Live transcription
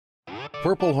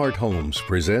Purple Heart Homes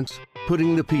presents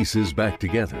Putting the Pieces Back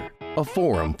Together, a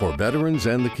forum for veterans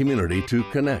and the community to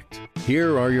connect.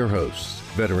 Here are your hosts,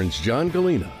 veterans John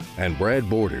Gallina and Brad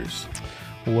Borders.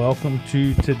 Welcome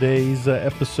to today's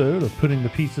episode of Putting the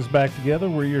Pieces Back Together,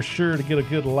 where you're sure to get a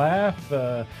good laugh.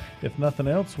 If nothing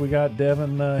else, we got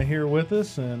Devin here with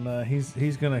us, and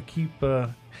he's going to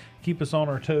keep us on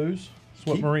our toes. That's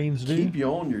what Marines do. Keep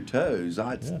you on your toes.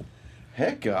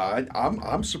 Heck,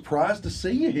 I'm surprised to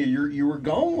see you here. You were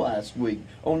gone last week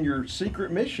on your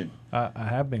secret mission. I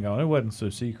have been gone. It wasn't so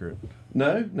secret.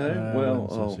 No. Well,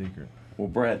 so secret. Well,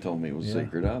 Brad told me it was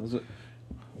secret.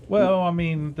 Well, I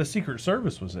mean, the Secret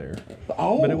Service was there,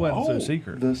 but it wasn't so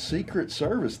secret. The Secret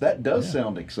Service. That does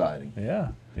sound exciting. Yeah.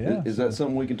 Is that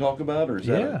something we can talk about, or is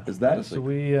that a secret? So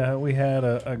we had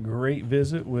a great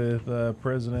visit with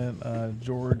President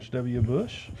George W.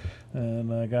 Bush,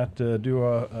 and I got to do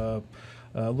a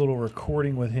little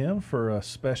recording with him for a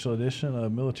special edition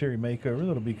of Military Makeover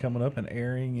that'll be coming up and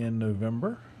airing in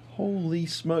November. Holy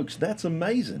smokes, that's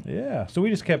amazing. Yeah, so we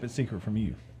just kept it secret from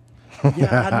you.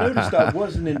 Yeah, I noticed I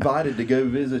wasn't invited to go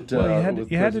visit. Well,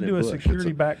 you had to do a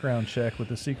security background check with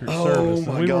the Secret Service,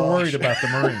 and we were worried about the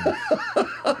Marines.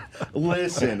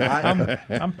 Listen,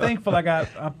 I'm thankful I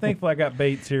got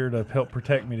Bates here to help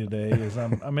protect me today. As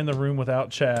I'm in the room without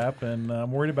Chap, and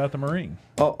I'm worried about the Marine.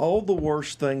 All the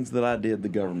worst things that I did, the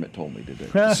government told me to do.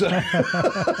 So.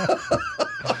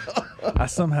 I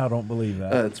somehow don't believe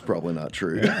that. That's probably not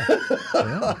true.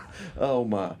 Yeah. Oh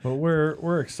my! Well,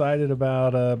 we're excited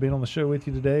about being on the show with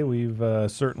you today. We've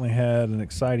certainly had an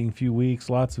exciting few weeks.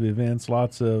 Lots of events,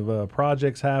 lots of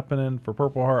projects happening for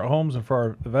Purple Heart Homes and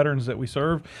for the veterans that we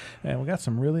serve, and we got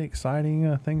some really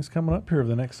exciting things coming up here over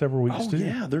the next several weeks too.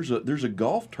 Yeah, there's a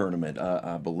golf tournament.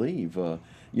 I believe. I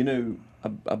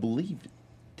believe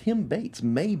Tim Bates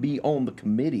may be on the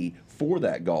committee for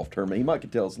that golf tournament. He might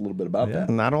could tell us a little bit about that.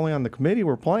 Not only on the committee,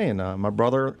 we're playing. My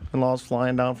brother-in-law is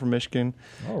flying down from Michigan.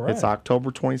 All right. It's October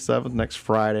 27th, next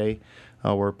Friday.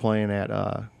 We're playing at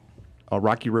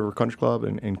Rocky River Country Club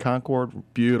in Concord.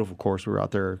 Beautiful course. We were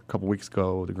out there a couple weeks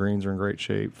ago. The greens are in great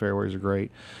shape. Fairways are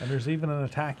great. And there's even an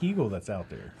attack eagle that's out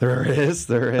there. There is.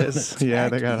 Yeah,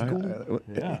 they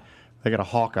got a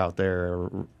hawk out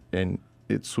there, and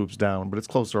it swoops down, but it's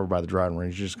close over by the driving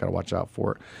range. You just got to watch out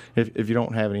for it. If you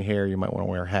don't have any hair, you might want to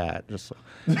wear a hat, just so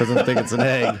it doesn't think it's an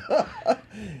egg.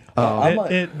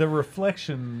 The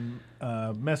reflection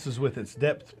messes with its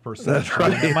depth perception. That's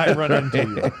right. It might run into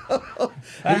you.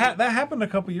 That happened a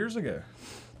couple years ago.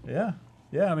 Yeah.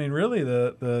 Yeah, I mean, really,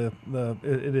 it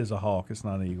is a hawk. It's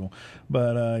not an eagle,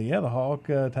 but the hawk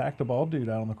attacked a bald dude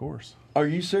out on the course. Are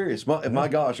you serious? My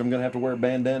gosh, I'm gonna have to wear a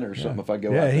bandana or something if I go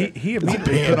out there. He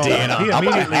immediately put on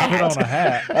a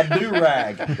hat. A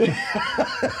do-rag.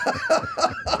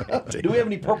 Do we have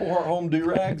any Purple Heart Home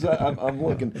do-rags? I'm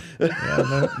looking.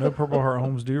 No Purple Heart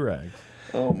Homes do-rags.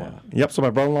 Oh my! Yep. So my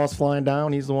brother-in-law's flying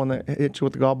down. He's the one that hit you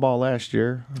with the golf ball last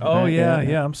year. Oh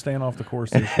yeah. I'm staying off the course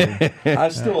this year. I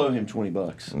still owe him $20.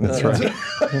 That's right.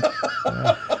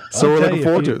 So we're looking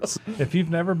forward to it. If you've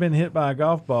never been hit by a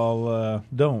golf ball,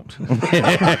 don't.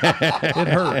 It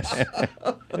hurts.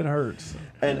 It hurts.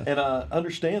 And I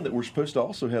understand that we're supposed to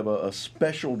also have a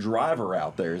special driver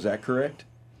out there. Is that correct?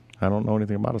 I don't know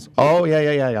anything about us. Oh,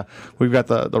 yeah. We've got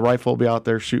the rifle will be out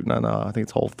there shooting on, I think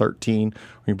it's hole 13. Where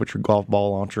you can put your golf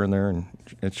ball launcher in there, and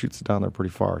it shoots it down there pretty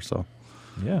far. So,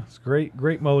 yeah, it's great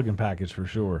mulligan package for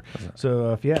sure.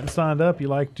 So if you hadn't signed up, you'd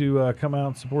like to come out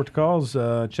and support the cause,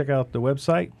 check out the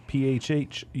website,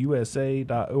 phhusa.org.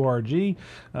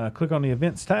 Click on the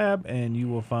events tab, and you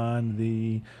will find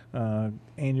the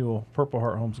annual Purple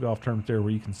Heart Homes Golf Tournament there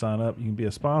where you can sign up. You can be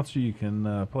a sponsor, you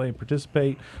can play and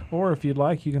participate, or if you'd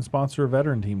like, you can sponsor a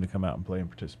veteran team to come out and play and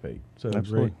participate. So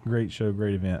great show,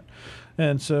 great event.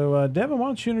 And so, Devin, why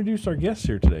don't you introduce our guests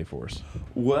here today for us?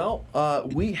 Well,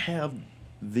 we have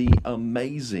the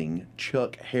amazing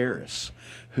Chuck Harris,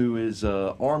 who is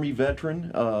an Army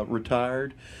veteran,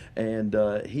 retired, and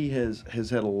he has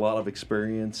had a lot of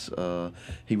experience.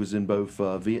 He was in both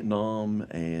Vietnam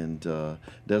and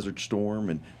Desert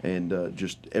Storm and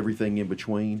just everything in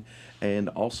between, and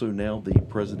also now the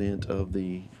president of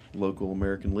the local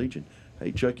American Legion.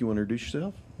 Hey, Chuck, you want to introduce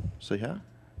yourself? Say hi.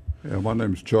 Yeah, my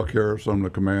name is Chuck Harris. I'm the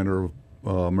commander of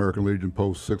American Legion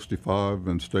Post 65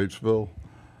 in Statesville.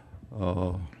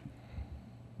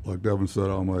 Like Devin said,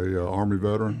 I'm a Army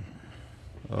veteran.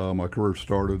 My career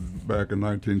started back in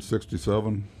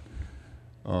 1967.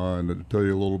 And to tell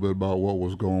you a little bit about what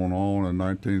was going on in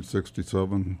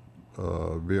 1967,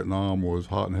 Vietnam was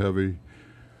hot and heavy.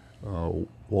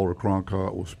 Walter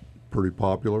Cronkite was pretty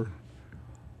popular.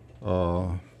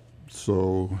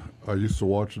 So I used to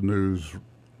watch the news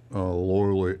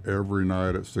loyally every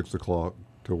night at 6 o'clock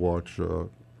to watch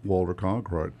Walter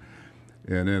Cronkite.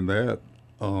 And in that,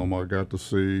 I got to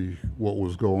see what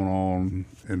was going on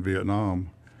in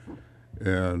Vietnam.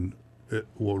 And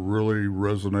what really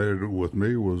resonated with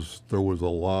me was there was a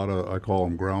lot of, I call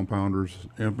them ground pounders,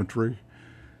 infantry.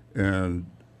 And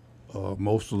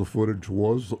most of the footage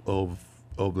was of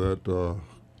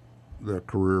that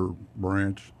career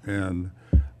branch. And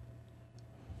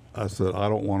I said, I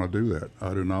don't want to do that.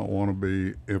 I do not want to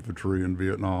be infantry in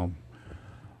Vietnam.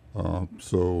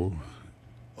 So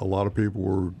a lot of people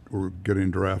were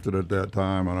getting drafted at that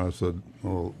time, and I said,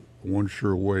 well, one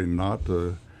sure way not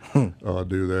to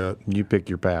do that. You picked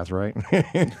your path, right?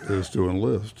 is to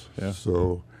enlist. Yeah.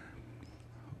 So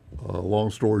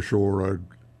long story short, I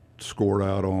scored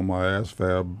out on my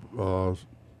ASFAB.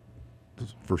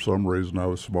 For some reason, I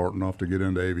was smart enough to get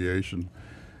into aviation.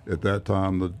 At that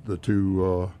time, the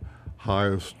two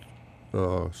highest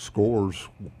scores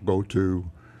go to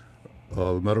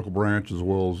the medical branch as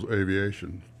well as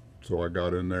aviation. So I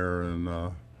got in there, and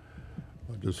I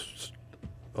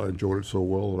enjoyed it so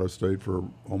well that I stayed for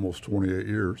almost 28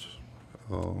 years.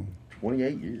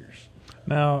 28 years.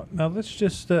 Now let's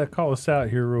just call us out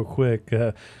here real quick.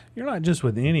 You're not just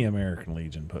with any American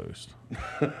Legion post.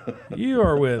 You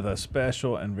are with a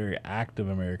special and very active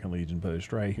American Legion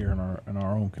post right here in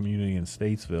our own community in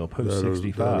Statesville, Post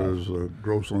 65. That is a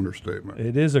gross understatement.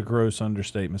 It is a gross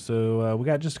understatement. So we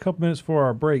got just a couple minutes for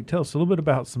our break. Tell us a little bit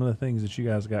about some of the things that you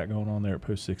guys got going on there at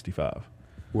Post 65.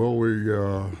 Well,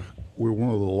 we're one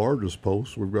of the largest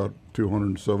posts. We've got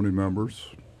 270 members,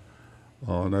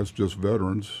 and that's just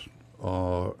veterans.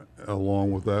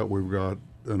 Along with that, we've got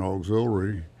an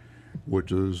auxiliary,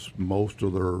 which is most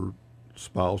of their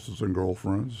spouses and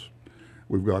girlfriends.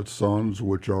 We've got sons,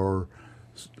 which are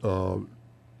the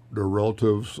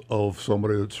relatives of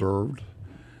somebody that served.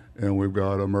 And we've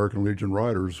got American Legion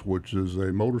Riders, which is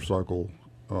a motorcycle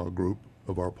group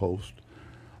of our post.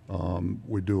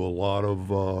 We do a lot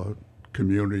of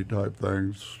community type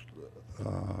things.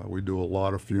 We do a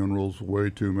lot of funerals, way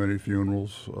too many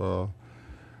funerals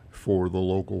for the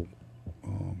local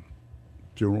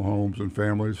funeral homes and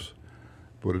families.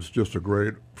 But it's just a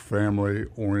great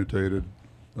family-orientated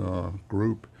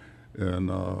group, and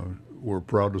we're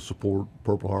proud to support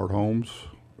Purple Heart Homes,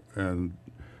 and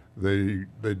they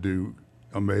do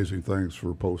amazing things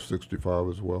for Post 65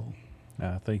 as well.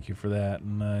 Thank you for that.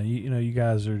 And, you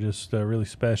guys are just really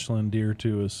special and dear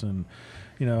to us. And,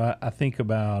 I think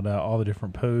about all the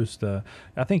different posts.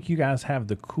 I think you guys have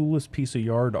the coolest piece of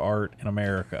yard art in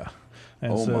America.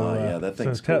 And that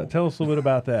thing's cool. Tell us a little bit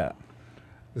about that.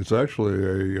 It's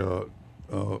actually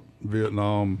a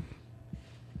Vietnam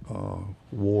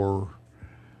War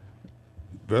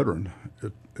veteran.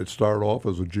 It started off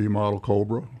as a G model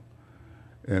Cobra,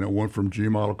 and it went from G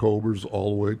model Cobras all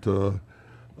the way to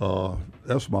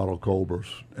S model Cobras.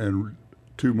 And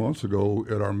 2 months ago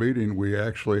at our meeting, we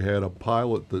actually had a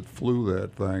pilot that flew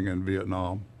that thing in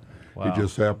Vietnam. Wow. He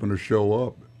just happened to show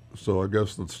up. So I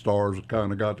guess the stars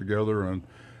kind of got together, and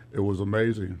it was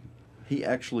amazing. He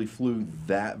actually flew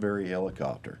that very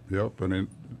helicopter. Yep, and then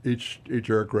each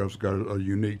aircraft's got a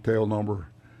unique tail number,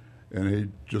 and he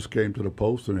just came to the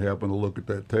post and happened to look at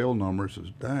that tail number and says,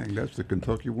 dang, that's the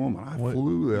Kentucky Woman. I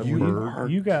flew that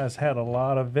bird. You guys had a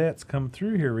lot of vets come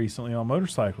through here recently on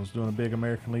motorcycles doing a big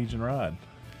American Legion ride.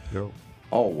 Yep.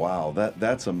 Oh, wow,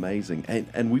 that's amazing.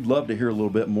 And we'd love to hear a little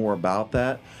bit more about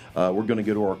that. We're going to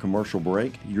go to our commercial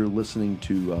break. You're listening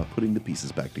to Putting the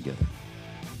Pieces Back Together.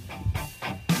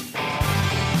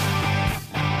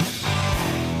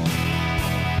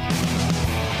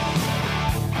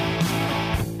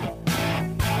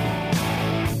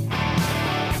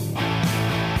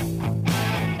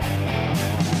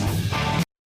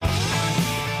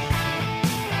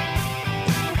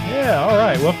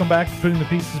 Welcome back to Putting the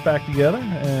Pieces Back Together,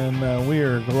 and we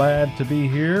are glad to be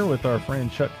here with our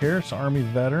friend Chuck Harris, Army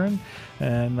veteran.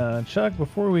 And Chuck,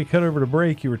 before we cut over to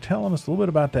break, you were telling us a little bit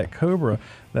about that Cobra,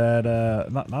 that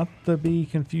not to be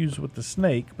confused with the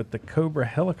Snake, but the Cobra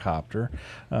helicopter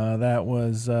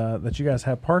that you guys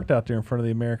have parked out there in front of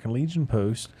the American Legion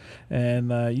post. And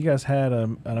you guys had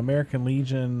an American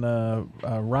Legion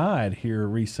ride here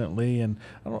recently, and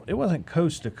it wasn't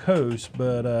coast to coast,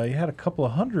 but you had a couple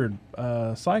of hundred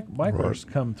bikers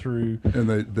come through. And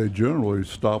they generally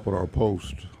stop at our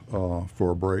post for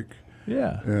a break.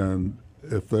 Yeah. And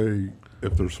if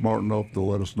they're smart enough to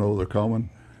let us know they're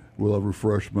coming, we'll have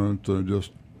refreshment and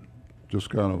just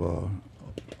kind of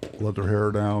let their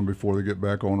hair down before they get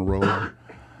back on the road.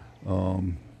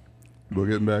 But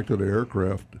getting back to the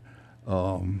aircraft,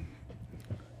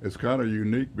 it's kind of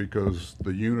unique because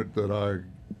the unit that I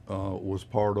was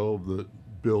part of that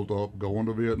built up going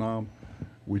to Vietnam.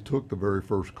 We took the very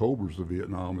first Cobras to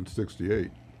Vietnam in '68.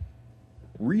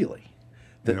 Really?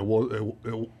 And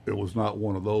it was not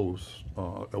one of those.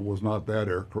 It was not that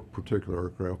particular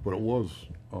aircraft, but it was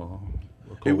a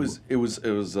Cobra. It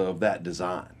was of that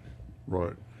design.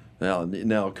 Right. Now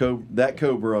that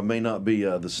Cobra may not be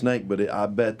the snake, but I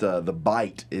bet the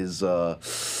bite is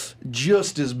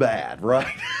just as bad,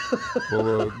 right?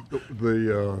 Well,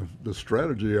 the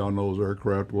strategy on those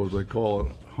aircraft was they call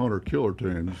it Hunter killer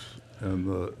teams,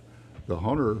 and the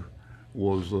Hunter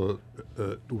was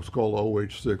called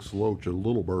OH-6 Loach, a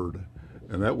little bird,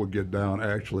 and that would get down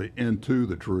actually into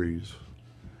the trees.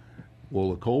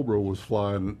 Well, the Cobra was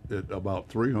flying at about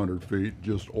 300 feet,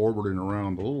 just orbiting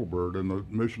around the little bird, and the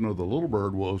mission of the little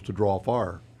bird was to draw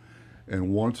fire.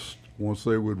 And once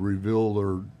they would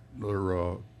reveal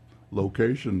their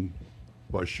location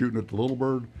by shooting at the little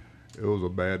bird, it was a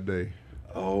bad day.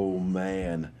 Oh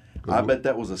man, I bet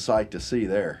that was a sight to see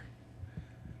there.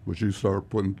 But you start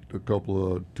putting a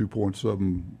couple of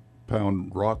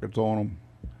 2.7-pound rockets on them.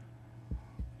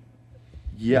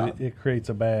 Yeah, it creates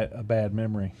a bad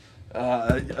memory.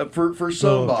 For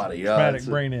somebody, traumatic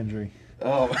brain injury.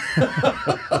 Oh,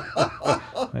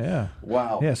 yeah.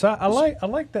 Wow. Yeah. So I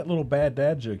like that little bad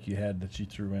dad joke you had that you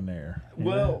threw in there.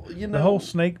 Well, the whole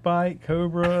snake bite,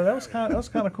 Cobra. That was kind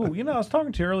of cool. I was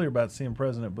talking to you earlier about seeing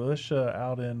President Bush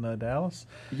out in Dallas.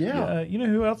 Yeah. You know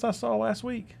who else I saw last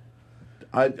week?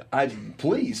 I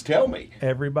please tell me.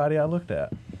 Everybody I looked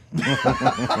at.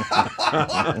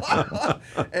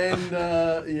 And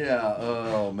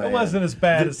oh man, it wasn't as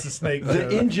bad as the snake.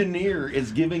 The engineer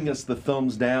is giving us the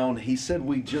thumbs down. He said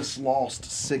we just lost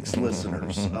 6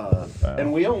 listeners,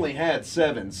 and we only had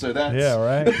 7. So that's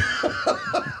right.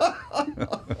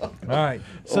 All right.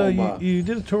 So you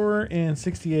did a tour in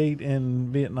 '68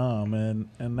 in Vietnam,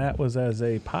 and that was as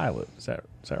a pilot. Is that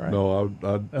right? No,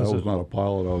 I was not a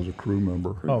pilot. I was a crew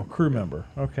member. Oh, crew member.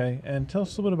 Okay. And tell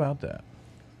us a little bit about that.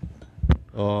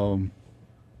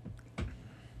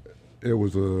 It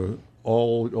was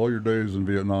all your days in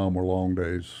Vietnam were long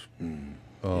days, and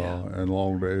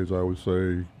long days I would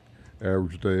say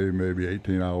average day maybe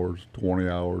 18 hours, 20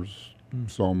 hours,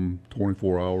 some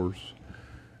 24 hours.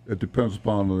 It depends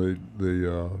upon the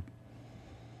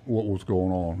what was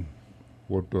going on,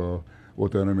 what the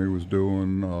enemy was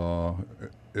doing,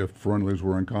 if friendlies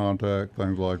were in contact,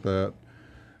 things like that,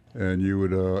 and you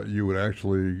would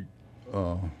actually.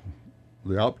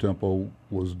 The op tempo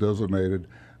was designated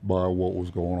by what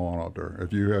was going on out there.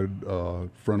 If you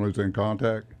had friendlies in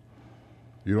contact,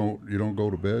 you don't go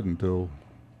to bed until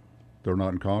they're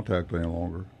not in contact any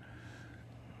longer.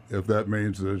 If that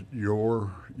means that you're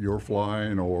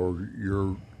flying or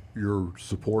you're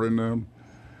supporting them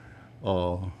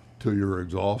till you're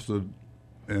exhausted,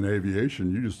 in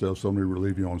aviation you just have somebody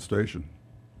relieve you on station,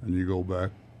 and you go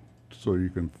back so you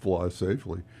can fly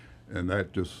safely, and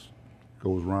that just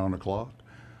goes round the clock.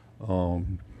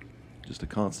 Just a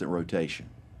constant rotation.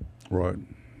 Right.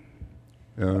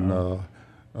 And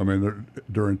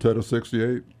during TETA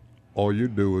 68, all you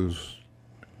do is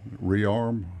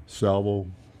rearm,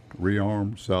 salvo,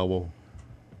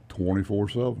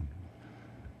 24/7.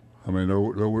 I mean,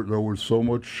 there was so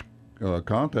much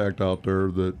contact out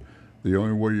there that the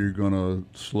only way you're going to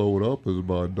slow it up is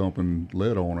by dumping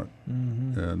lead on it.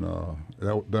 Mm-hmm. And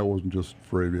that wasn't just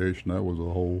for aviation. That was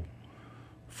a whole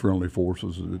friendly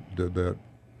forces that did that.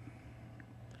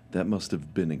 That must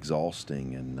have been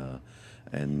exhausting,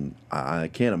 and I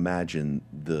can't imagine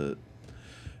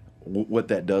what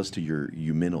that does to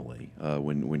you mentally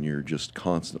when you're just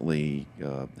constantly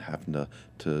having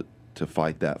to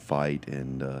fight that fight,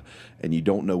 and you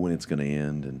don't know when it's going to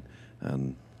end,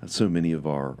 and so many of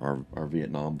our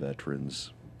Vietnam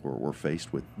veterans were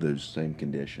faced with those same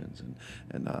conditions,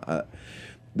 and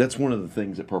that's one of the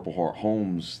things at Purple Heart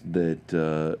Homes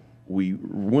that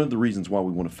one of the reasons why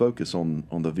we want to focus on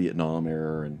the Vietnam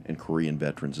era and Korean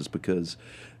veterans is because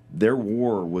their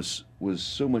war was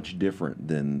so much different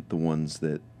than the ones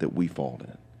that we fought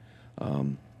in.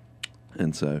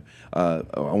 And so I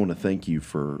want to thank you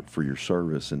for your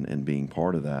service and being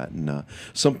part of that. And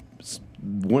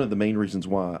one of the main reasons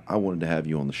why I wanted to have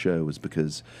you on the show is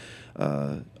because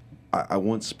I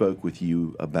once spoke with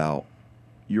you about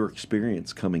your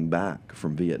experience coming back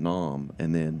from Vietnam,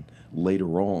 and then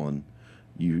later on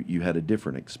you had a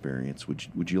different experience.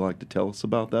 Would you like to tell us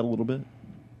about that a little bit?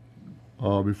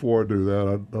 Before I do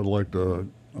that, I'd like to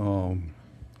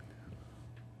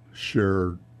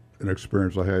share an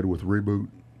experience I had with Reboot,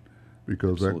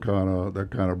 because Absolutely.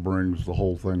 that kind of brings the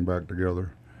whole thing back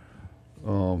together.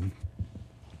 So,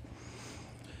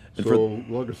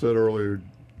 like I said earlier,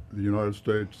 the United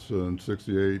States in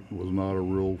 '68 was not a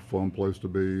real fun place to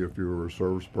be if you were a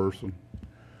service person.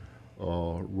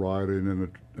 Rioting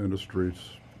in the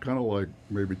streets, kind of like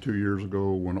maybe 2 years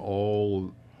ago when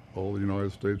all the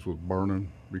United States was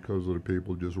burning because of the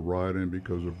people just rioting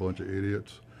because they're a bunch of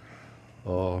idiots.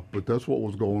 But that's what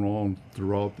was going on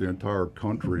throughout the entire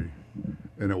country,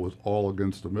 and it was all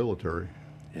against the military.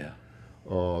 Yeah.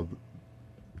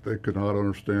 They could not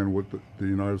understand what the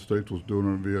United States was doing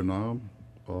in Vietnam,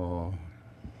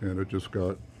 and it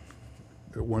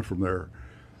went from there.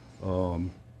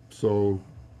 So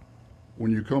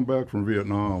when you come back from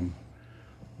Vietnam,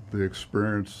 the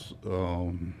experience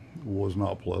was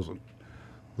not pleasant.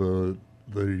 The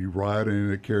rioting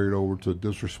that carried over to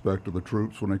disrespect of the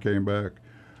troops when they came back.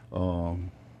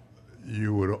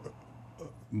 You would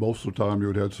most of the time you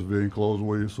would have civilian clothes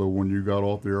with you, so when you got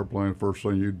off the airplane, first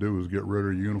thing you'd do is get rid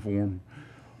of your uniform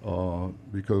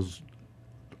because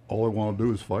all they want to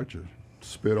do is fight you,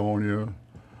 spit on you,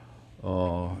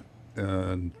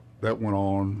 and that went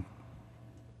on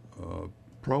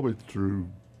probably through,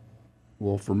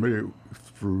 well, for me,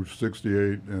 through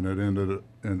 '68, and it ended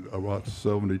in about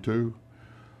 '72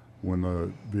 when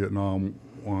the Vietnam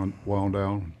wound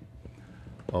down.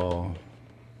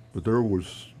 But there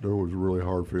was really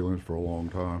hard feelings for a long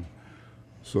time.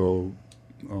 So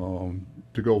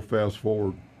to go fast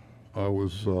forward, I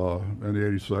was in the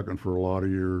 82nd for a lot of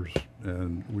years,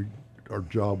 and our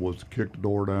job was to kick the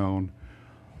door down,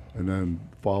 and then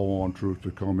follow-on troops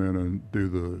to come in and do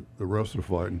the rest of the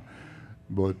fighting.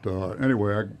 But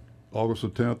anyway, August the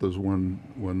 10th is when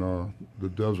the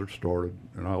desert started,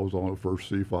 and I was on the first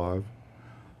C5,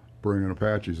 bringing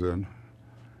Apaches in.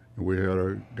 And we had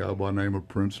a guy by the name of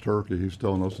Prince Turkey. He's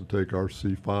telling us to take our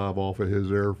C5 off of his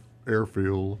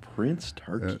airfield. Prince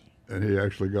Turkey. And he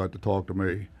actually got to talk to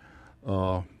me.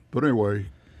 But anyway,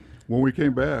 when we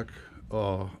came back,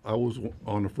 I was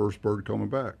on the first bird coming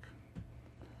back.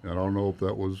 And I don't know if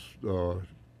that was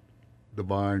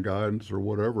divine guidance or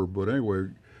whatever, but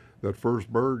anyway, that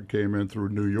first bird came in through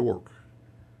New York.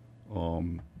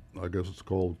 I guess it's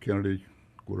called Kennedy,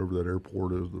 whatever that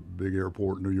airport is, the big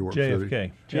airport in New York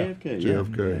City.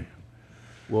 JFK.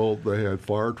 Well, they had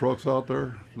fire trucks out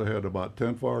there. They had about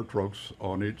 10 fire trucks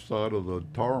on each side of the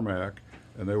tarmac,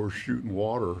 and they were shooting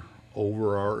water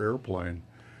over our airplane.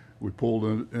 We pulled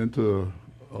into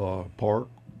park,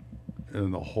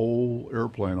 and the whole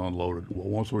airplane unloaded. Well,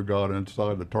 once we got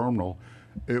inside the terminal,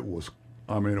 it was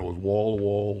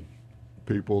wall-to-wall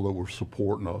people that were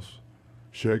supporting us,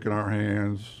 shaking our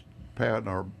hands, patting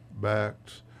our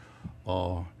backs,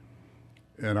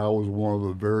 and I was one of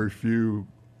the very few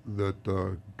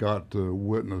that got to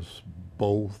witness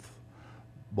both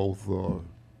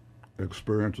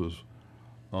experiences.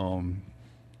 But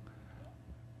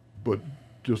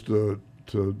just to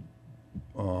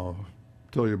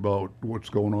tell you about what's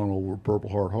going on over at Purple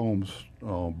Heart Homes,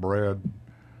 Brad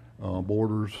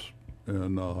Borders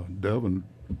and Devin,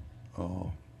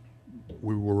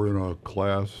 we were in a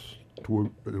class. It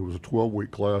was a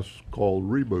 12-week class called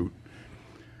Reboot,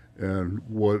 and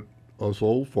what us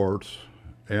old farts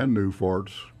and new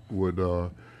farts would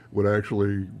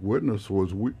actually witness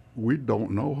was we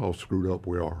don't know how screwed up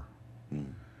we are.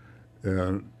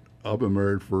 And I've been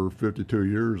married for 52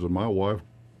 years, and my wife,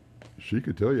 she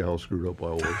could tell you how screwed up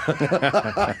I was.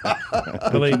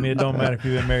 Believe me, it don't matter if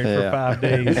you've been married for 5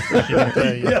 days. She can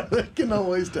tell you. Yeah, they can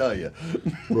always tell you.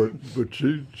 but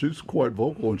she's quite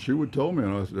vocal, and she would tell me,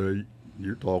 and I said, hey,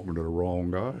 you're talking to the wrong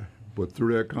guy. But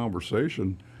through that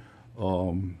conversation,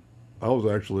 I was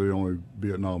actually the only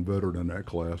Vietnam veteran in that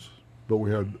class, but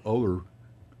we had other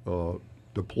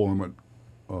deployment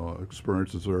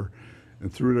experiences there.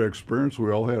 And through that experience,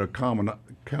 we all had a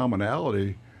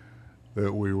commonality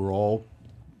that we were all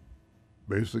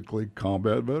basically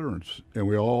combat veterans. And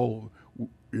we all,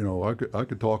 I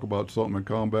could talk about something in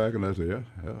combat, and I'd say, yeah,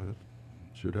 it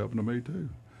should happen to me too.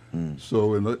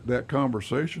 So in that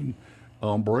conversation,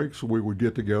 on breaks, we would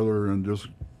get together and just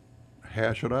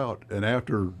hash it out. And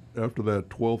after that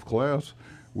 12th class,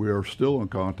 we are still in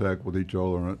contact with each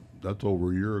other, and that's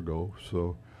over a year ago.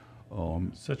 So.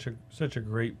 Such a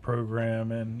great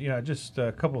program, and just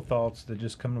a couple of thoughts that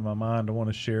just come to my mind I want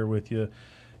to share with you.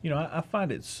 I find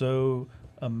it so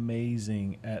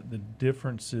amazing at the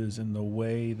differences in the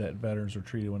way that veterans are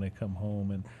treated when they come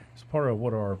home, and it's part of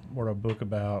what our book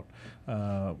about.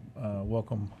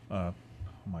 Welcome. Oh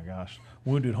my gosh,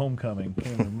 Wounded Homecoming.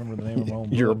 Can't even remember the name of my own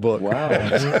book. Your book. Wow.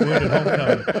 Wounded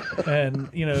Homecoming, and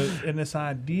and this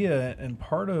idea, and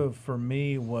part of for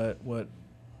me what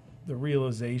the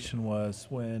realization was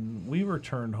when we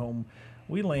returned home.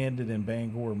 We landed in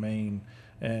Bangor, Maine,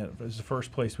 and it was the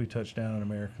first place we touched down on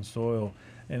American soil.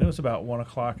 and it was about 1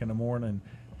 o'clock in the morning,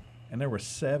 and there were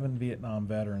 7 Vietnam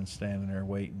veterans standing there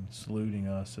waiting, saluting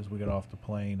us as we got off the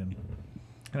plane. And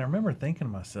I remember thinking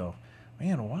to myself,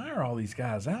 man, why are all these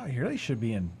guys out here? They should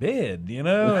be in bed, you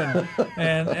know?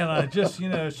 And I just, you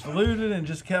know, saluted and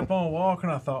just kept on walking.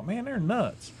 I thought, man, they're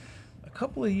nuts. A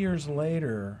couple of years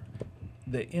later,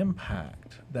 the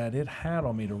impact that it had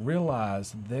on me to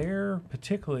realize their,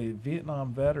 particularly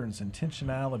Vietnam veterans'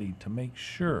 intentionality to make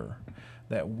sure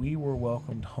that we were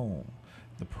welcomed home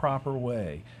the proper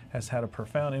way has had a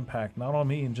profound impact, not on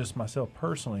me and just myself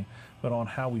personally, but on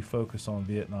how we focus on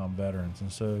Vietnam veterans.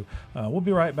 And so we'll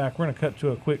be right back. We're going to cut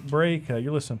to a quick break.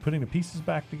 You're listening to Putting the Pieces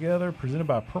Back Together, presented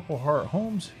by Purple Heart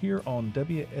Homes here on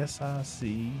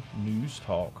WSIC News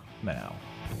Talk Now.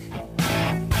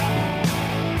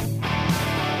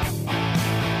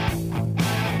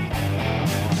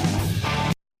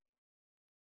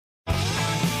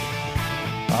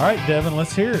 All right, Devin,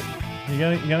 let's hear it. You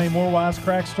got any more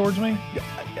wisecracks towards me?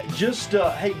 Just,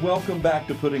 hey, welcome back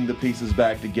to Putting the Pieces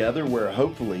Back Together, where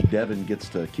hopefully Devin gets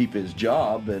to keep his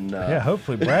job. And yeah,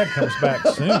 hopefully Brad comes back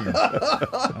soon.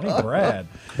 I need Brad.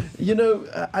 You know,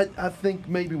 I think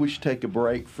maybe we should take a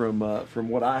break from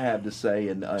what I have to say.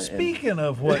 And speaking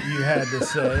of what you had to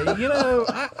say, you know,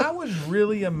 I was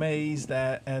really amazed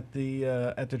at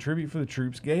the Tribute for the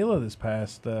Troops Gala this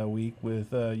past week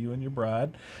with you and your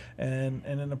bride, and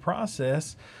in the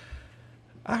process,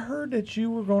 I heard that you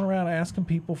were going around asking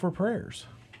people for prayers.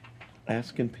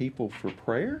 Asking people for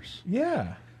prayers?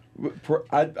 Yeah.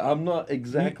 I'm not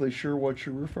exactly sure what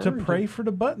you're referring to. To pray for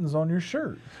the buttons on your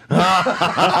shirt. Oh,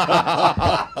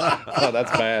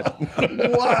 that's bad.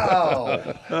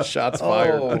 Wow. Shots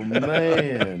fired. Oh,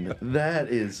 man. That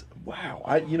is, wow.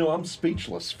 I'm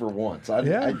speechless for once. I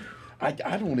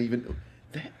don't even...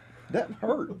 That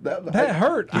hurt. That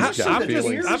hurt. I'm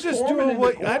just doing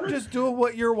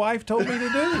what your wife told me to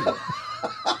do.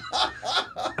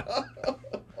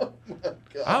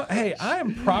 I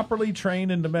am properly trained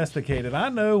and domesticated. I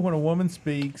know when a woman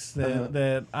speaks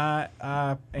that I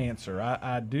answer.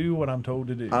 I do what I'm told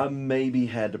to do. I maybe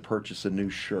had to purchase a new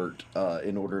shirt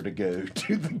in order to go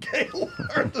to the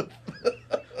gala.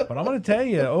 But I'm going to tell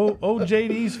you, old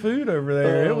JD's food over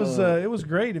there, it was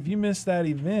great. If you missed that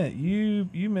event,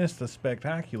 you missed a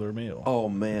spectacular meal. Oh,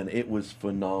 man, it was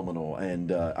phenomenal.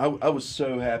 And I was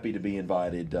so happy to be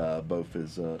invited both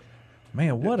as...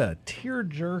 man, what a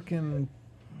tear-jerking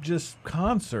just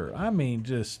concert. I mean,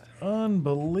 just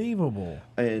unbelievable.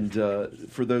 And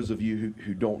for those of you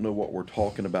who don't know what we're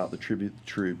talking about, the Tribute to the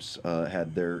Troops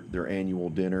had their annual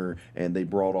dinner, and they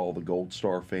brought all the Gold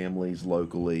Star families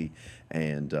locally.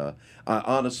 And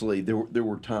honestly, there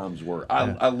were times where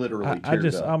I literally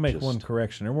teared up. I'll make one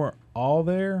correction. There weren't all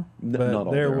there,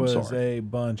 but there was a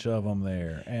bunch of them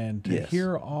there. And to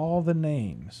hear all the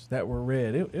names that were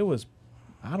read, it was,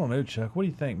 I don't know, Chuck, what do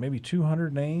you think? Maybe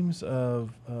 200 names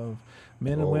of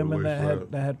men and women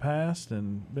that had passed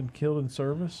and been killed in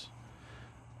service.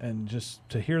 And just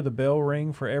to hear the bell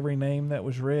ring for every name that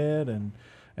was read, and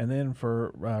then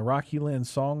for Rocky Lynn's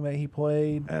song that he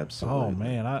played. Absolutely. Oh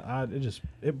man,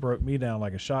 it broke me down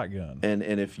like a shotgun. And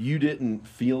if you didn't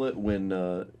feel it when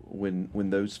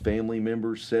those family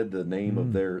members said the name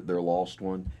of their lost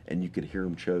one, and you could hear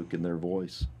them choke in their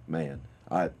voice, man,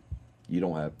 you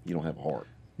don't have a heart.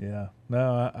 Yeah,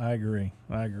 no, I agree.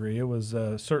 It was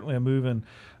certainly a moving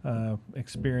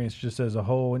experience just as a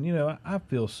whole. And, you know, I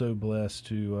feel so blessed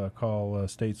to call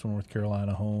Statesville, North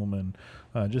Carolina home,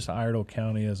 and just Iredell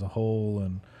County as a whole.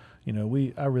 And, you know,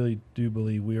 I really do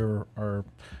believe we are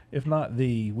if not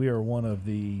we are one of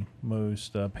the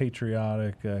most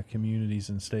patriotic communities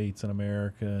and states in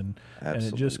America. And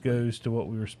it just goes to what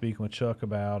we were speaking with Chuck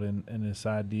about, and this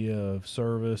idea of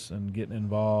service and getting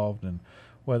involved, and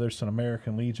whether it's an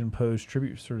American Legion post,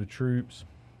 Tribute for the Troops,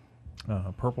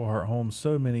 Purple Heart Homes,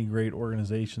 so many great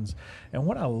organizations. And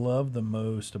what I love the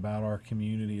most about our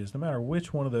community is no matter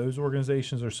which one of those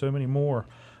organizations or so many more,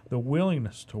 the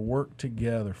willingness to work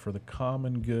together for the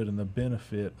common good and the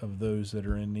benefit of those that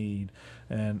are in need.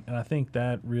 And I think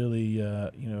that really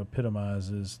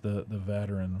epitomizes the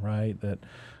veteran, right? That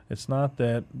it's not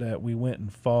that we went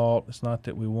and fought. It's not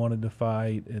that we wanted to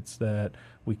fight. It's that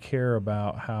we care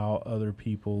about how other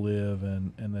people live,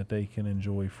 and that they can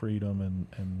enjoy freedom.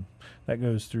 And that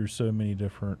goes through so many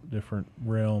different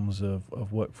realms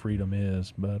of what freedom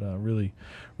is. But really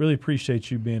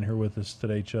appreciate you being here with us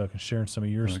today, Chuck, and sharing some of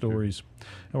your stories.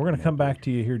 And we're going to come back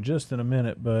to you here just in a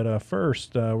minute. But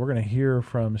first, we're going to hear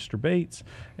from Mr. Bates,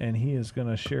 and he is going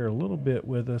to share a little bit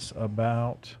with us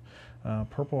about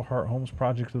Purple Heart Homes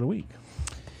Project of the Week.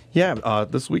 Yeah,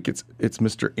 this week it's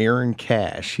Mr. Aaron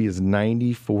Cash. He is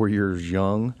 94 years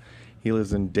young. He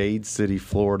lives in Dade City,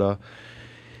 Florida.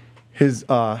 His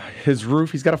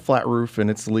roof, he's got a flat roof and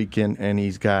it's leaking, and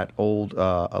he's got old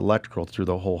electrical through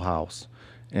the whole house,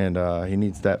 and he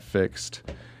needs that fixed.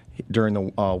 During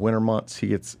the winter months, he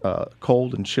gets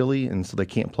cold and chilly, and so they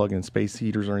can't plug in space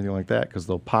heaters or anything like that because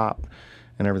they'll pop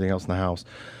and everything else in the house.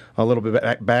 A little bit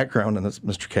of background on this,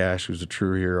 Mr. Cash, who's a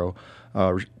true hero,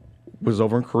 was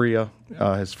over in Korea.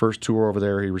 His first tour over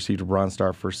there, he received a Bronze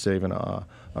Star for saving a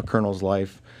colonel's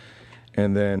life.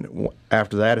 And then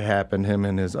after that happened, him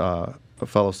and his a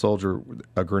fellow soldier,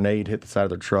 a grenade hit the side of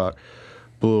their truck,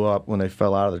 blew up. When they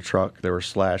fell out of the truck, they were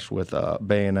slashed with a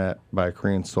bayonet by a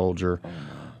Korean soldier,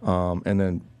 and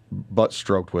then butt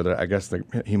stroked with it. I guess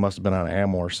he must have been on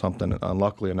ammo or something.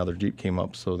 Unluckily, another Jeep came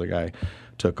up, so the guy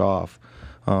took off.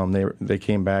 They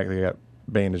came back. They got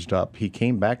bandaged up. He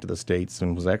came back to the States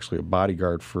and was actually a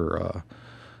bodyguard for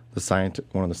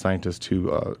one of the scientists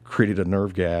who created a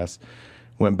nerve gas.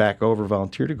 Went back over,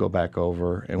 volunteered to go back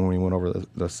over, and when he went over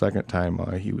the second time,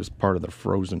 he was part of the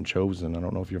Frozen Chosen. I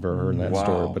don't know if you've ever heard that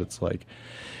story, but it's like,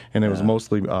 and it was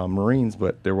mostly Marines,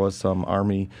 but there was some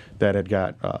Army that had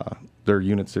got, their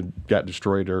units had got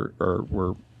destroyed or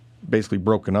were basically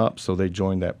broken up, so they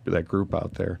joined that group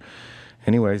out there.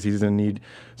 Anyways, he's in need.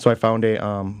 So I found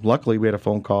luckily we had a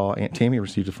phone call. Aunt Tammy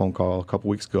received a phone call a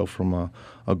couple weeks ago from a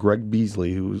Greg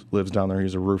Beasley who lives down there.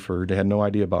 He's a roofer. They had no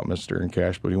idea about Mr. and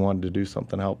Cash, but he wanted to do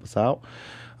something to help us out.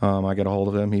 I got a hold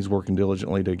of him. He's working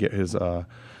diligently to get his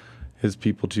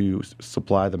people to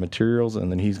supply the materials,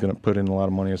 and then he's going to put in a lot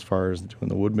of money as far as doing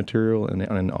the wood material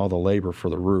and all the labor for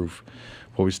the roof.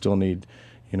 But we still need,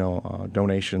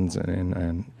 donations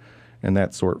and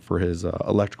that sort for his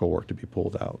electrical work to be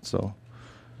pulled out. So.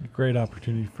 Great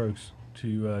opportunity, folks,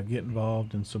 to get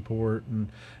involved and support. And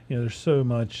there's so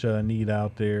much need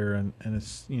out there, and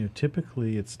it's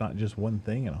typically it's not just one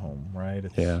thing in a home, right?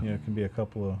 It's, it can be a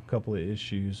couple of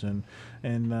issues. And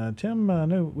Tim, I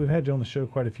know we've had you on the show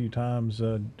quite a few times,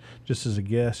 just as a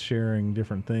guest, sharing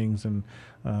different things. And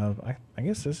I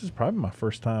guess this is probably my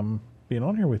first time being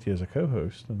on here with you as a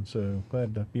co-host, and so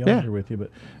glad to be on here with you.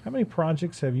 But how many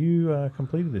projects have you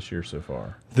completed this year so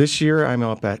far? This year I'm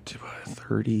up at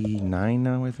 39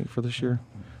 now, I think, for this year.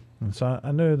 And so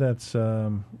I know that's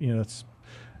it's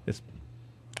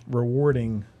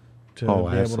rewarding to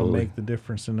be able to make the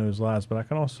difference in those lives, but I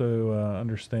can also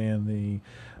understand the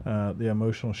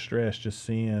emotional stress just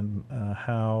seeing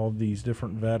how these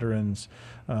different veterans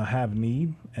have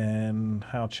need and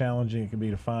how challenging it can be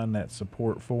to find that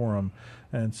support for them.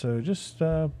 And so just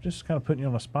kind of putting you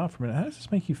on the spot for a minute, how does this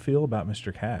make you feel about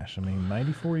Mr. Cash? I mean,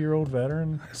 94-year-old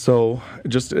veteran. So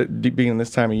just being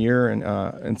this time of year,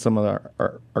 and some of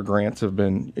our grants have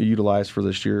been utilized for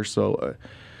this year. So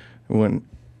when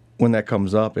that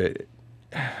comes up, it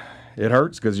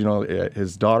hurts because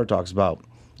his daughter talks about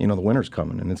the winter's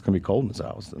coming and it's going to be cold in his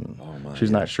house, and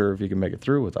she's not sure if he can make it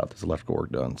through without this electrical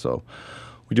work done. So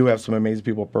we do have some amazing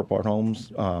people at Purple Heart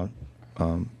Homes.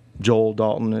 Joel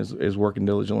Dalton is working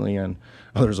diligently, and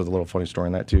there's a little funny story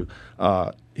on that too.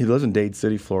 He lives in Dade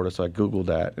City, Florida, so I Googled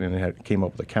that, and it came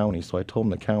up with the county, so I told him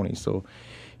the county. So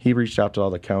he reached out to all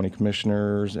the county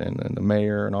commissioners and the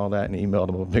mayor and all that, and emailed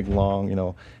them a big long,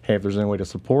 hey, if there's any way to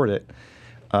support it.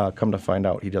 Come to find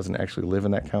out, he doesn't actually live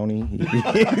in that county.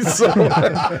 But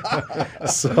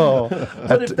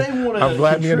if they want to, I'm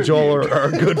glad me and Joel are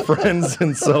good friends,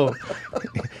 and so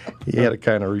he had to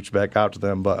kind of reach back out to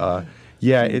them. But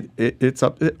it's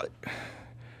up.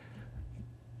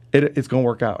 It's going to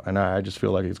work out, and I just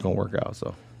feel like it's going to work out.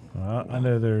 So I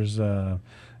know there's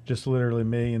just literally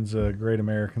millions of great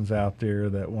Americans out there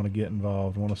that want to get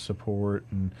involved, want to support,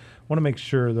 and want to make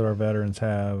sure that our veterans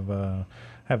have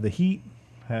the heat,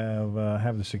 have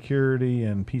the security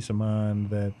and peace of mind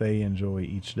that they enjoy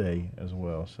each day as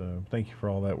well. So thank you for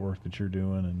all that work that you're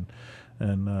doing,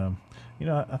 and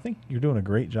I think you're doing a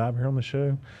great job here on the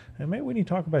show. And maybe we need to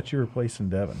talk about you replacing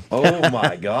Devin. Oh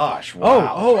my gosh!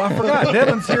 Wow. Oh, I forgot.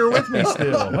 Devin's here with me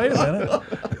still. Wait a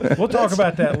minute. We'll talk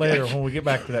about that later when we get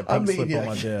back to that pink slip on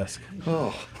my desk.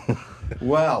 Oh.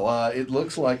 Wow, it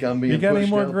looks like I'm being. You got pushed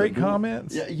any more out great the door.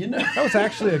 comments? Yeah, that was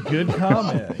actually a good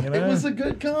comment. It was a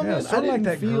good comment. Yeah, sort of like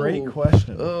that feel, great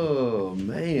question. Oh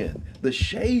man, the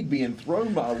shade being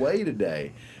thrown my way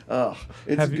today.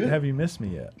 Have you missed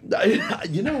me yet?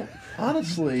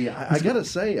 Honestly, I gotta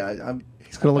say, I'm.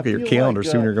 He's going to look at your calendar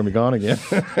soon. You're going to be gone again.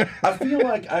 I feel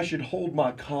like I should hold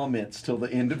my comments till the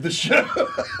end of the show.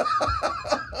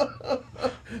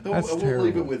 That's we'll terrible.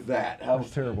 leave it with that.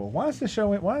 That's terrible. Why is the show?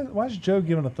 Why is Joe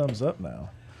giving a thumbs up now?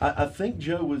 I think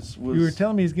Joe was. You were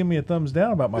telling me he's giving me a thumbs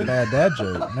down about my bad dad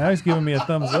joke. Now he's giving me a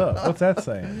thumbs up. What's that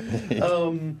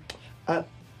saying?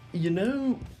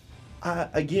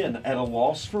 Again, at a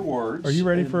loss for words. Are you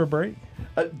ready for a break?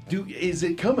 Is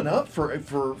it coming up for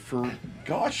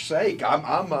gosh sake?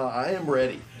 I am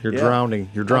ready. You're drowning.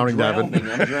 You're drowning, Devin.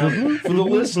 I'm drowning. For the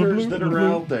listeners that are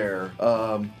out there,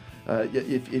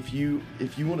 if you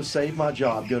want to save my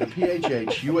job, go to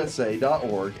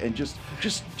phhusa.org and just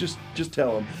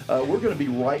tell them we're going to be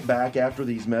right back after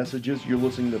these messages. You're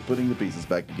listening to Putting the Pieces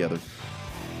Back Together.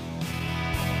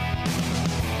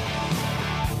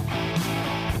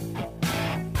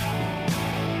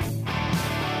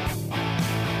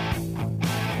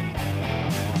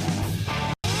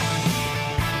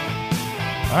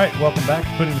 All right, welcome back to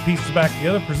Putting the Pieces Back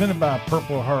Together, presented by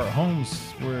Purple Heart Homes,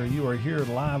 where you are here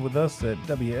live with us at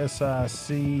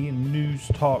WSIC News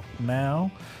Talk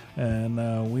Now.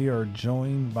 And we are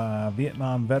joined by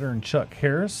Vietnam veteran Chuck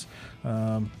Harris,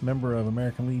 member of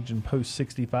American Legion Post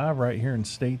 65 right here in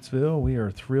Statesville. We are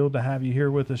thrilled to have you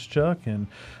here with us, Chuck. And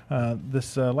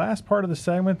this last part of the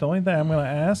segment, the only thing I'm going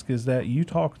to ask is that you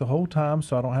talk the whole time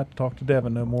so I don't have to talk to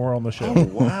Devin no more on the show. Oh,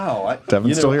 wow.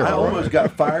 Devin's still here. I almost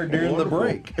got fired during the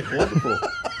break. Wonderful.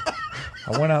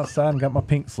 I went outside and got my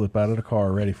pink slip out of the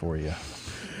car ready for you.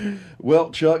 Well,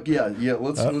 Chuck,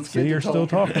 let's See, get you're to still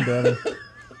talking, Devin.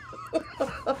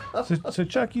 So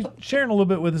Chuck, you sharing a little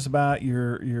bit with us about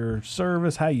your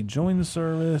service, how you joined the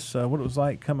service, what it was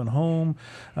like coming home.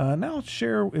 Now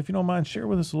share, if you don't mind, share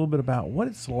with us a little bit about what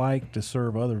it's like to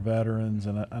serve other veterans.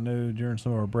 And I know during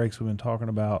some of our breaks we've been talking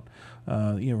about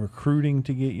recruiting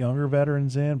to get younger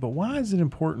veterans in. But why is it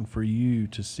important for you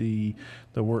to see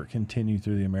the work continue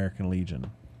through the American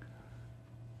Legion?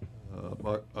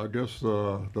 I guess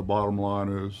the bottom line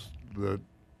is that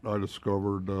I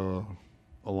discovered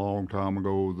a long time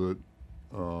ago that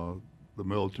the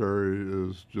military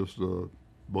is just a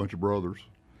bunch of brothers.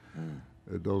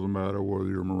 It doesn't matter whether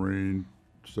you're a Marine,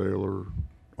 sailor,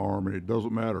 Army, it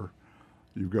doesn't matter.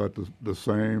 You've got the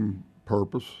same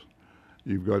purpose,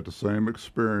 you've got the same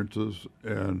experiences,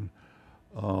 and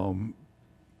I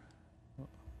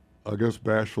guess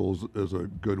bashful is a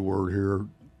good word here.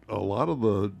 A lot of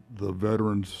the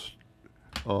veterans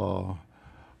are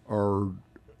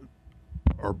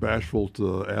bashful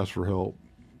to ask for help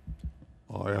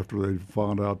after they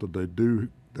find out that they do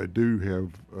have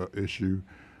issue.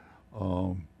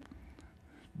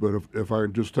 But if I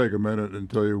can just take a minute and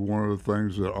tell you one of the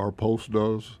things that our post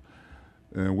does,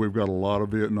 and we've got a lot of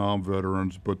Vietnam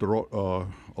veterans, but there are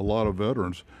a lot of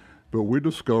veterans, but we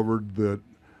discovered that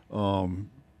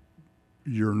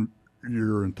you're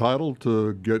entitled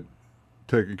to get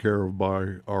taken care of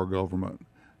by our government,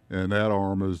 and that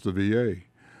arm is the VA.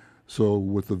 So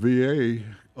with the VA,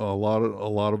 a lot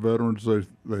of veterans they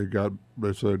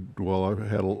said, well, I've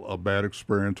had a bad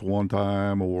experience one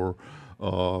time, or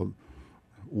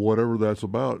whatever that's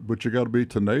about. But you got to be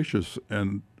tenacious,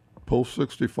 and Post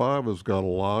 65 has got a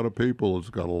lot of people. It's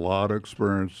got a lot of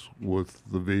experience with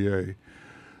the VA.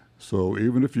 So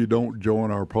even if you don't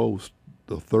join our post,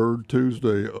 the third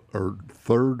Tuesday of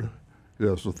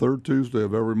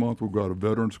every month, we've got a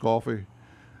veterans coffee.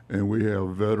 And we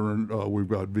have we've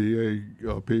got VA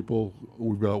people,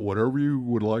 we've got whatever you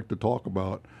would like to talk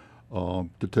about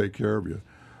to take care of you.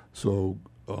 So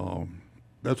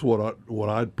that's what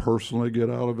I'd personally get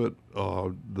out of it,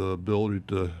 the ability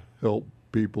to help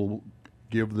people,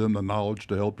 give them the knowledge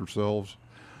to help themselves,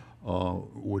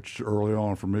 which early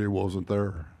on for me wasn't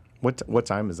there. What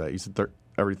time is that? You said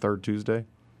every third Tuesday?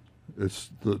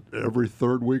 It's every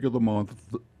third week of the month,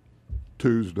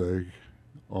 Tuesday.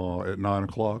 At 9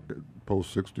 o'clock at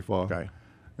Post 65. Okay.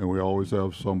 And we always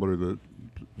have somebody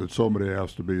that somebody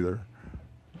has to be there.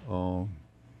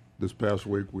 This past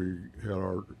week we had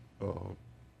our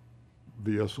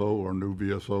VSO, our new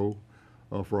VSO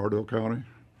for Ardell County.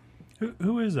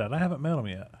 Who is that? I haven't met him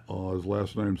yet. His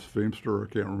last name's Feemster. I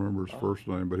can't remember his first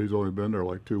name, but he's only been there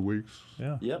like 2 weeks.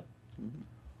 Yeah. Yep. Mm-hmm.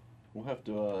 We'll have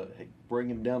to bring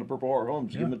him down to Purple Heart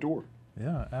Homes, give him a tour.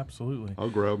 Yeah, absolutely. I'll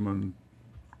grab him and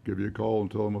give you a call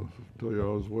and tell you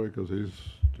I was away, because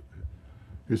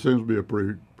he seems to be a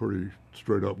pretty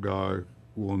straight up guy,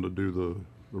 willing to do the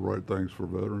right things for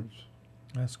veterans.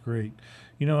 That's great.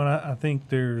 And I think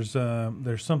there's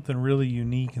something really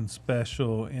unique and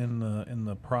special in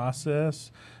the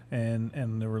process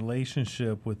and the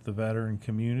relationship with the veteran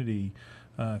community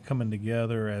coming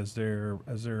together as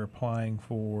they're applying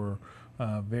for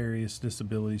various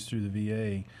disabilities through the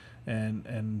VA,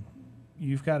 and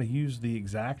you've got to use the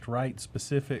exact right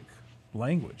specific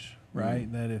language,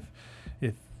 right? Mm-hmm.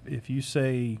 That if you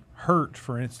say hurt,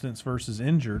 for instance, versus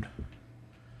injured,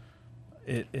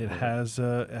 it has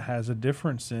a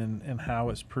difference in how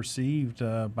it's perceived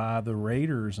by the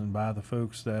raters and by the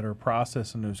folks that are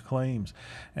processing those claims,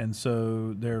 and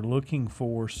so they're looking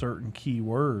for certain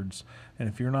keywords, and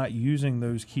if you're not using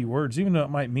those keywords, even though it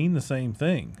might mean the same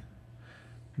thing,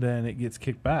 then it gets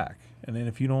kicked back. And then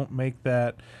if you don't make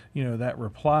that, that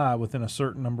reply within a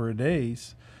certain number of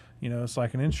days, it's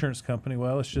like an insurance company.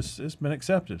 Well, it's been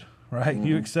accepted, right? Mm-hmm.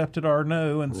 You accepted our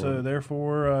no, and so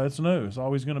therefore it's no. It's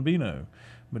always going to be no.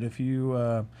 But if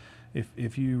you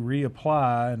if you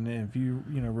reapply and if you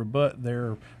rebut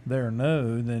their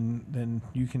no, then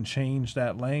you can change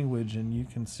that language and you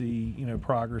can see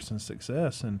progress and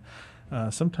success. And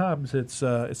sometimes it's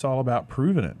all about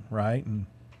proving it, right? And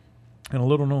a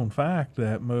little known fact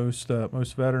that most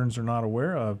veterans are not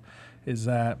aware of is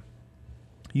that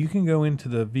you can go into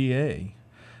the VA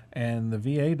and the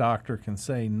VA doctor can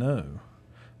say no.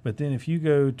 But then if you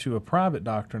go to a private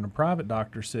doctor and a private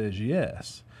doctor says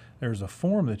yes, there's a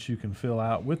form that you can fill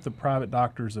out with the private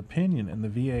doctor's opinion, and the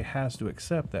VA has to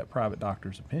accept that private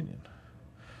doctor's opinion.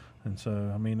 And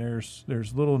so, I mean, there's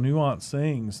little nuanced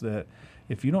things that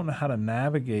if you don't know how to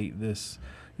navigate this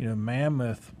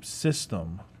mammoth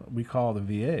system we call the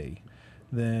VA,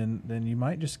 then you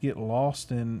might just get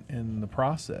lost in the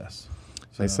process.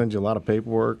 So they send you a lot of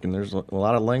paperwork, and there's a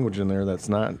lot of language in there that's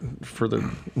not for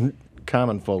the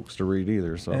common folks to read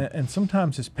either. So and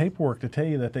sometimes it's paperwork to tell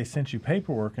you that they sent you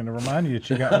paperwork and to remind you that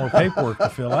you got more paperwork to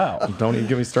fill out. Don't even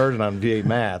get me started on VA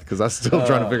math, because I'm still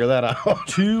trying to figure that out.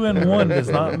 2 and 1 does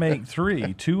not make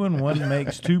 3. 2 and 1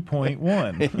 makes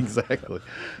 2.1. Exactly.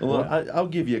 Well, I'll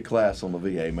give you a class on the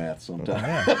VA math sometime.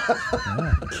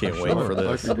 Yeah. Can't wait for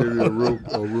this. I can give you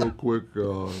a real quick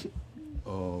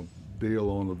deal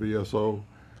on the VSO.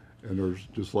 And there's,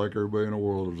 just like everybody in the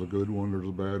world, there's a good one, there's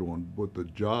a bad one. But the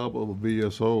job of a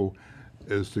VSO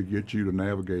is to get you to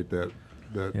navigate that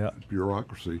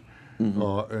bureaucracy.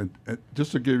 Mm-hmm. And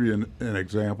just to give you an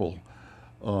example,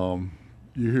 you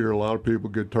hear a lot of people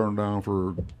get turned down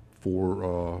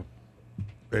for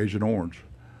Agent Orange.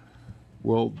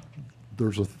 Well,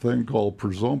 there's a thing called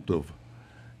presumptive.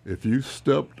 If you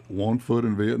stepped 1 foot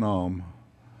in Vietnam,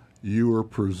 you are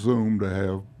presumed to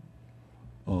have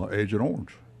Agent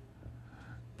Orange.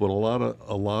 But a lot of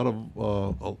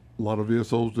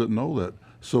VSOs didn't know that.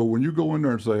 So when you go in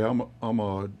there and say, I'm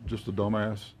just a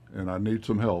dumbass and I need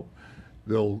some help,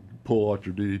 they'll pull out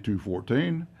your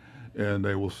DD-214 and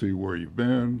they will see where you've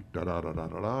been.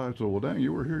 So, well, dang,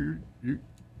 you were here.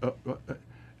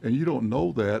 And you don't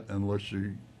know that unless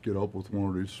you get up with one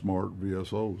of these smart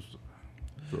VSOs.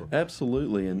 So.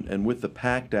 Absolutely, and with the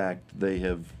PACT Act, they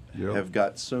have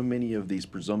got so many of these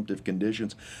presumptive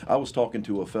conditions. I was talking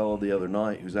to a fellow the other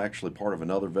night who's actually part of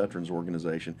another veterans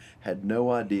organization, had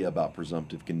no idea about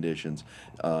presumptive conditions.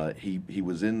 He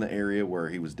was in the area where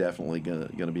he was definitely going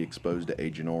to be exposed to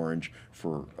Agent Orange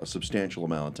for a substantial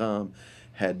amount of time,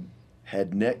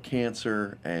 had neck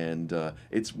cancer, and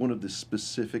it's one of the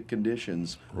specific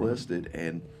conditions listed,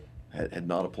 and had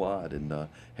not applied, and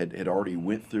had already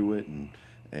went through it,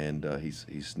 and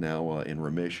he's now in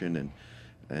remission,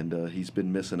 and he's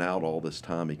been missing out all this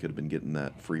time. He could have been getting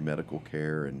that free medical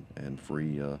care and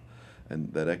free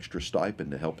and that extra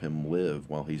stipend to help him live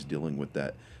while he's dealing with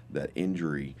that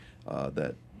injury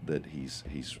that he's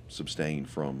sustained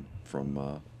from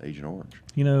Agent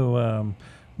Orange.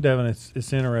 Devin,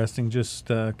 it's interesting just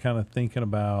kind of thinking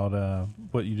about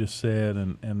what you just said,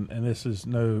 and this is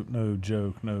no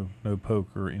joke, no poke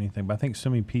or anything, but I think so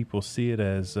many people see it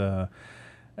as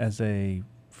a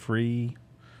free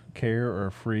care or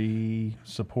free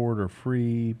support or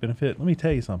free benefit. Let me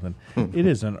tell you something. It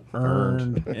is an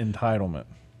earned entitlement.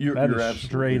 That is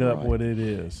straight up what it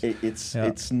is.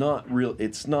 It's not real.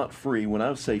 It's not free. When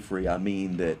I say free, I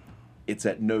mean that it's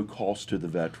at no cost to the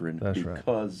veteran. That's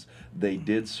because they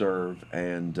did serve,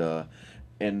 and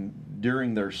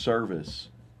during their service,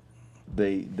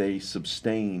 they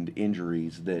sustained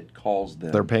injuries that caused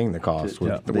them. They're paying the cost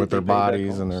with their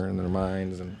bodies and their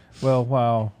minds. And well,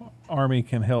 while Army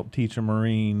can help teach a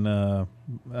Marine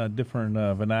different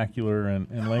vernacular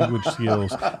and language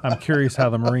skills, I'm curious how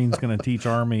the Marine's going to teach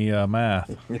Army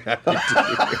math.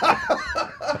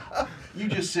 You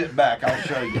just sit back. I'll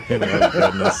show you. Oh,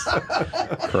 goodness.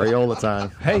 Crayola time.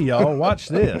 Hey, y'all, watch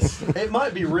this. It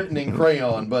might be written in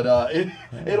crayon, but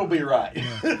it'll be right.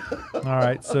 All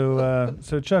right.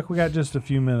 So Chuck, we got just a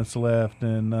few minutes left.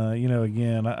 And,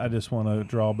 again, I just want to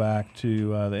draw back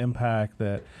to the impact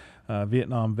that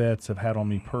Vietnam vets have had on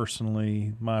me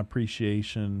personally, my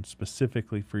appreciation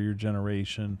specifically for your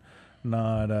generation.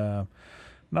 Not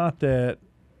that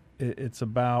it's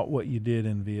about what you did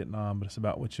in Vietnam, but it's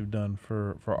about what you've done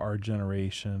for our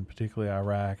generation, particularly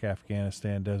Iraq,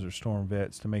 Afghanistan, Desert Storm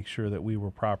vets, to make sure that we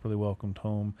were properly welcomed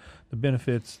home. The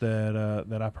benefits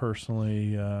that I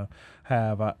personally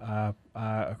have, I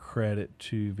accredit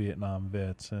to Vietnam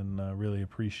vets, and really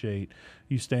appreciate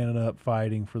you standing up,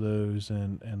 fighting for those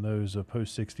and those of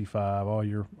Post 65,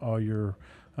 all your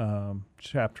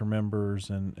chapter members,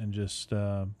 and just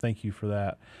thank you for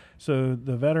that. So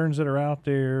the veterans that are out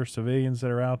there, civilians that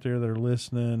are out there that are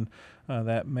listening,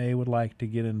 that would like to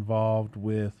get involved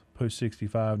with Post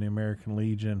 65 and the American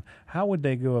Legion, how would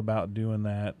they go about doing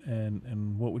that,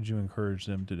 and what would you encourage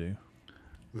them to do?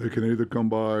 They can either come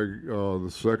by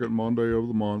the second Monday of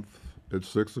the month at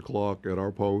 6 o'clock at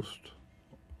our post,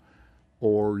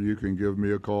 or you can give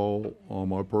me a call on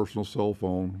my personal cell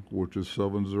phone, which is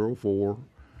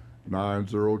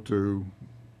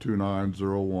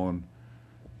 704-902-2901,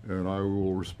 and I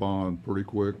will respond pretty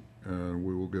quick, and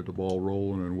we will get the ball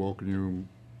rolling and welcome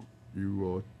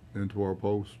you into our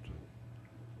post.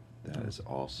 That is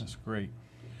awesome. That's great.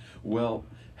 Well,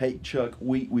 hey, Chuck,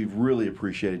 we've really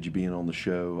appreciated you being on the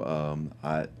show.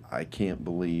 I can't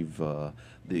believe the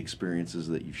experiences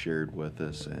that you've shared with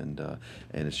us, and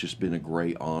it's just been a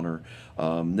great honor.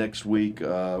 Next week,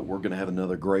 we're going to have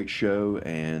another great show,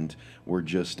 and we're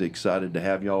just excited to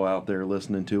have y'all out there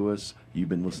listening to us. You've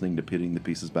been listening to Pitting the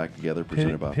Pieces Back Together,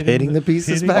 presented by Pitting the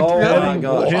pieces back together. Oh my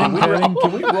gosh! Can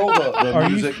we roll the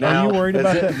music now? Are you worried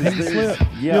about that pink slip?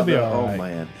 Yeah. You'll be all right. Oh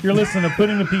man! You're listening to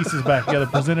Putting the Pieces Back Together,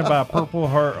 presented by Purple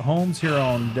Heart Homes here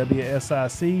on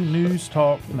WSIC News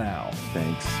Talk Now.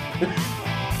 Thanks.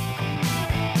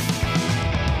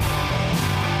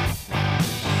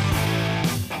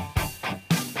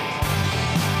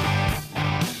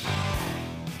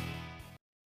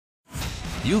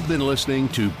 You've been listening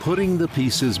to Putting the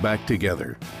Pieces Back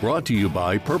Together, brought to you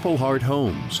by Purple Heart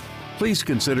Homes. Please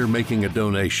consider making a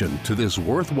donation to this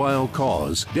worthwhile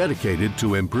cause dedicated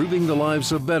to improving the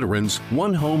lives of veterans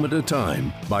one home at a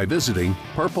time by visiting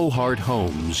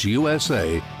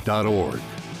purplehearthomesusa.org.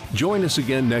 Join us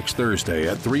again next Thursday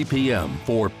at 3 p.m.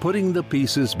 for Putting the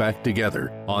Pieces Back Together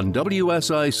on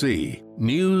WSIC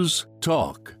News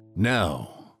Talk Now.